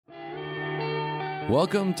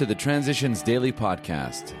Welcome to the Transitions Daily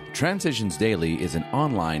podcast. Transitions Daily is an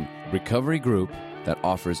online recovery group that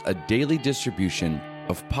offers a daily distribution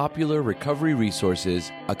of popular recovery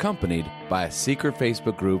resources accompanied by a secret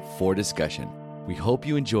Facebook group for discussion. We hope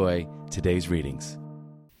you enjoy today's readings.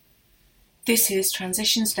 This is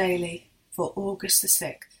Transitions Daily for August the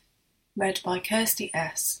 6th, read by Kirsty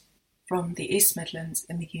S. from the East Midlands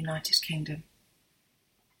in the United Kingdom.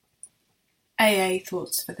 AA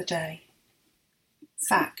Thoughts for the Day.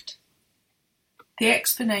 Fact. The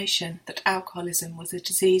explanation that alcoholism was a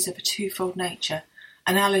disease of a twofold nature,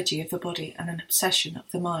 an allergy of the body and an obsession of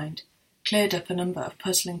the mind, cleared up a number of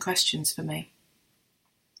puzzling questions for me.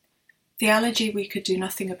 The allergy we could do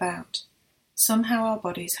nothing about. Somehow our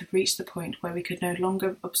bodies had reached the point where we could no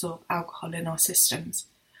longer absorb alcohol in our systems.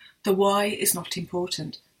 The why is not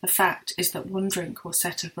important. The fact is that one drink will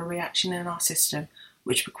set up a reaction in our system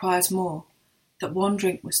which requires more. That one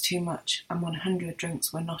drink was too much and 100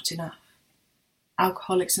 drinks were not enough.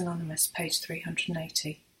 Alcoholics Anonymous, page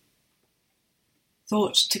 380.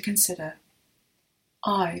 Thought to consider.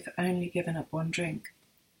 I've only given up one drink.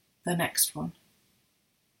 The next one.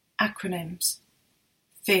 Acronyms.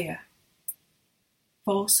 Fear.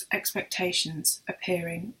 False expectations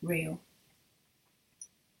appearing real.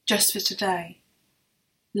 Just for today.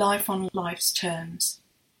 Life on life's terms.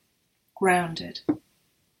 Grounded.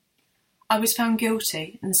 I was found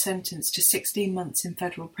guilty and sentenced to 16 months in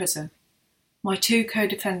federal prison. My two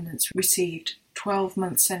co-defendants received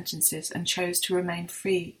 12-month sentences and chose to remain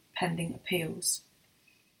free pending appeals.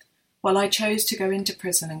 While I chose to go into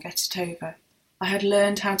prison and get it over, I had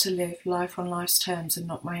learned how to live life on life's terms and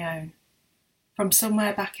not my own. From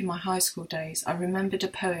somewhere back in my high school days, I remembered a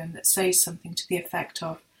poem that says something to the effect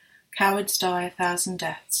of, "Cowards die 1,000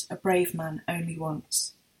 deaths, a brave man only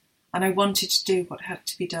once." And I wanted to do what had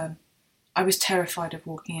to be done. I was terrified of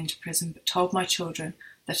walking into prison, but told my children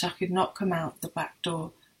that I could not come out the back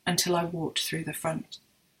door until I walked through the front.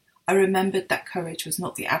 I remembered that courage was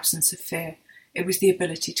not the absence of fear, it was the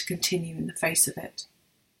ability to continue in the face of it.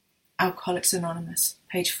 Alcoholics Anonymous,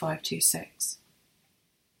 page 526.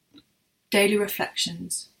 Daily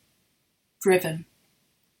Reflections. Driven.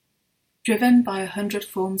 Driven by 100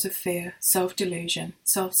 forms of fear, self-delusion,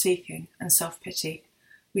 self-seeking and self-pity,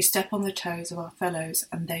 we step on the toes of our fellows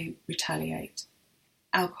and they retaliate.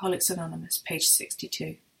 Alcoholics Anonymous, page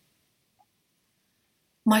 62.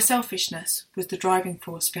 My selfishness was the driving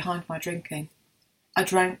force behind my drinking. I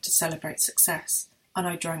drank to celebrate success, and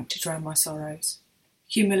I drank to drown my sorrows.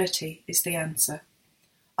 Humility is the answer.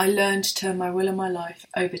 I learned to turn my will and my life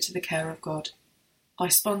over to the care of God. My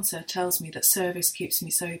sponsor tells me that service keeps me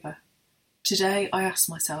sober. Today I ask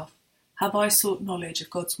myself, have I sought knowledge of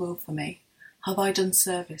God's will for me? Have I done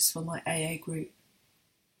service for my AA group?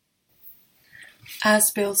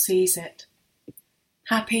 As Bill sees it.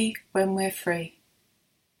 Happy when we're free.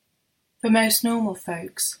 For most normal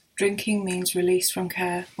folks, drinking means release from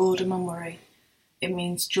care, boredom and worry. It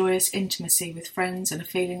means joyous intimacy with friends and a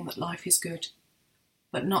feeling that life is good.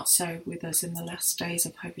 But not so with us in the last days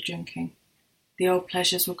of over-drinking. The old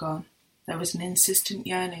pleasures were gone. There was an insistent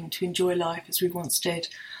yearning to enjoy life as we once did,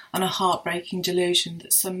 and a heartbreaking delusion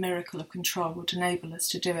that some miracle of control would enable us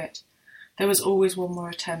to do it. There was always one more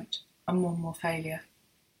attempt, and one more failure.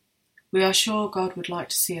 We are sure God would like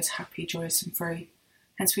to see us happy, joyous and free,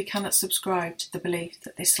 hence we cannot subscribe to the belief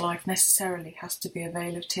that this life necessarily has to be a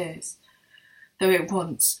vale of tears, though it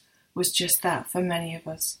once was just that for many of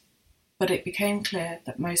us. But it became clear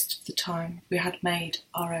that most of the time we had made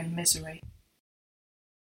our own misery.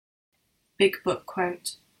 Big Book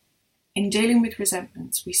quote. In dealing with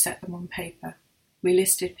resentments, we set them on paper. We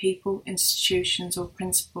listed people, institutions or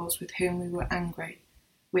principles with whom we were angry.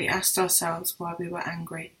 We asked ourselves why we were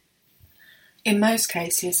angry. In most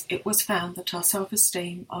cases, it was found that our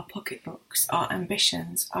self-esteem, our pocketbooks, our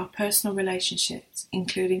ambitions, our personal relationships,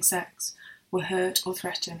 including sex, were hurt or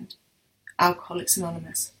threatened. Alcoholics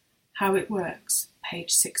Anonymous. How it works,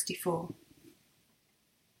 page 64.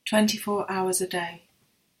 24 hours a day.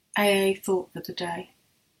 AA Thought for the Day.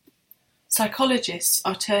 Psychologists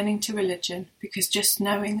are turning to religion because just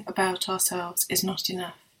knowing about ourselves is not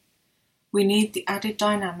enough. We need the added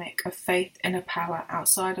dynamic of faith in a power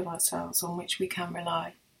outside of ourselves on which we can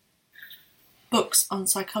rely. Books on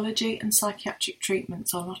psychology and psychiatric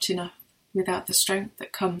treatments are not enough without the strength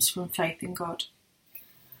that comes from faith in God.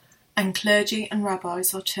 And clergy and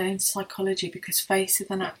rabbis are turning to psychology because faith is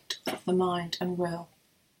an act of the mind and will.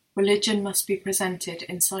 Religion must be presented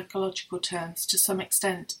in psychological terms to some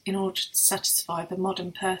extent in order to satisfy the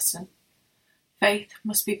modern person. Faith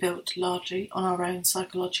must be built largely on our own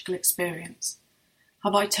psychological experience.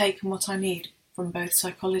 Have I taken what I need from both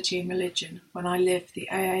psychology and religion when I lived the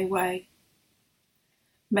AA way.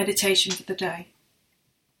 Meditation for the day.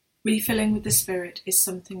 Refilling with the Spirit is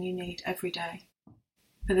something you need every day.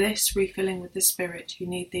 For this refilling with the Spirit, you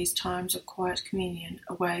need these times of quiet communion,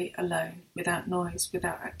 away, alone, without noise,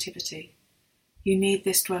 without activity. You need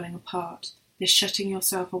this dwelling apart, this shutting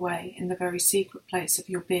yourself away in the very secret place of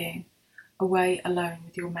your being, away, alone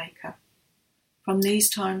with your Maker. From these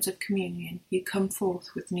times of communion, you come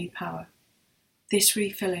forth with new power. This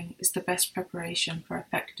refilling is the best preparation for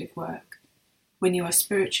effective work. When you are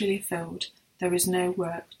spiritually filled, there is no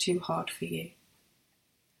work too hard for you.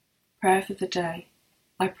 Prayer for the day.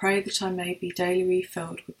 I pray that I may be daily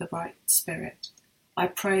refilled with the right spirit. I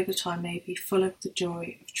pray that I may be full of the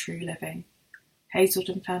joy of true living.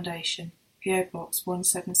 Hazelden Foundation, PO Box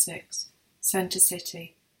 176, Centre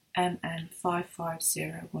City, MN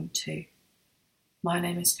 55012. My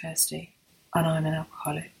name is Kirsty, and I'm an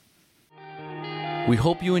alcoholic. We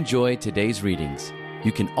hope you enjoyed today's readings.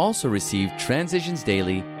 You can also receive Transitions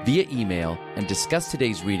Daily via email and discuss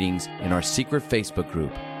today's readings in our secret Facebook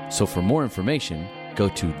group. So for more information, go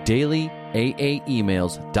to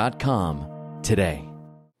dailyaaemails.com today.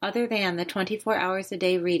 Other than the 24 hours a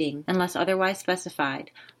day reading, unless otherwise specified,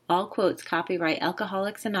 all quotes copyright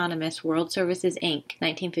Alcoholics Anonymous World Services, Inc.,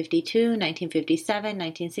 1952, 1957,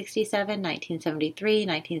 1967, 1973,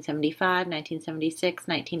 1975, 1976,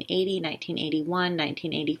 1980, 1981,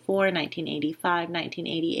 1984, 1985,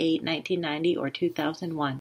 1988, 1990, or 2001.